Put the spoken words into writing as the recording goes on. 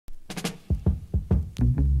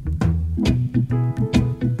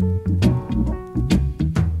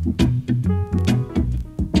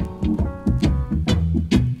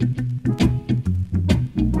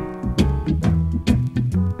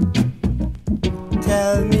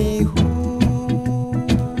Tell me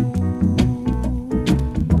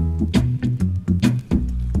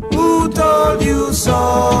who told you so?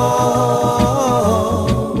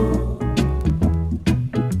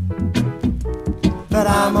 That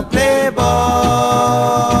I'm a playboy,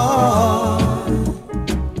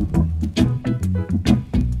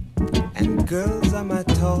 and girls are my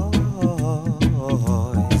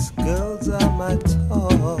toys. Girls are my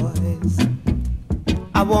toys.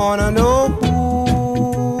 I wanna know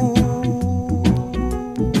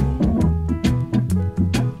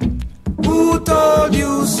who told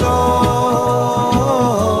you so?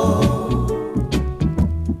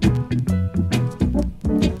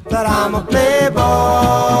 That I'm a playboy,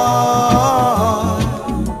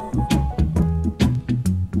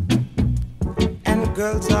 and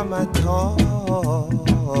girls are my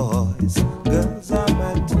toys. Girls are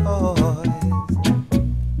my toys.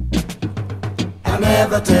 I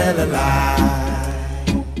never tell a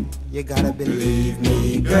lie. You gotta believe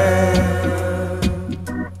me, girl.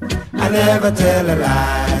 I never tell a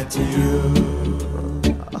lie to you.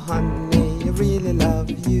 Oh, honey, I really love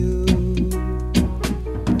you.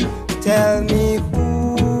 Tell me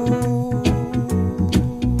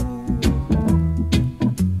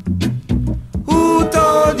who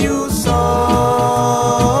told you so?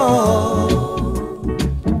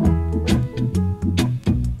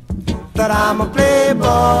 That I'm a playboy,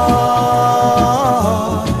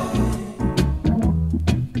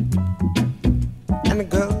 and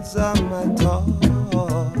girls are my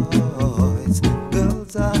toys.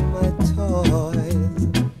 Girls are my toys.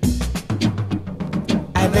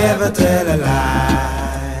 I never tell a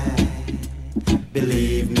lie.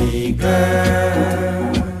 Believe me,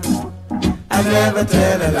 girl, I never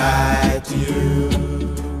tell a lie to you.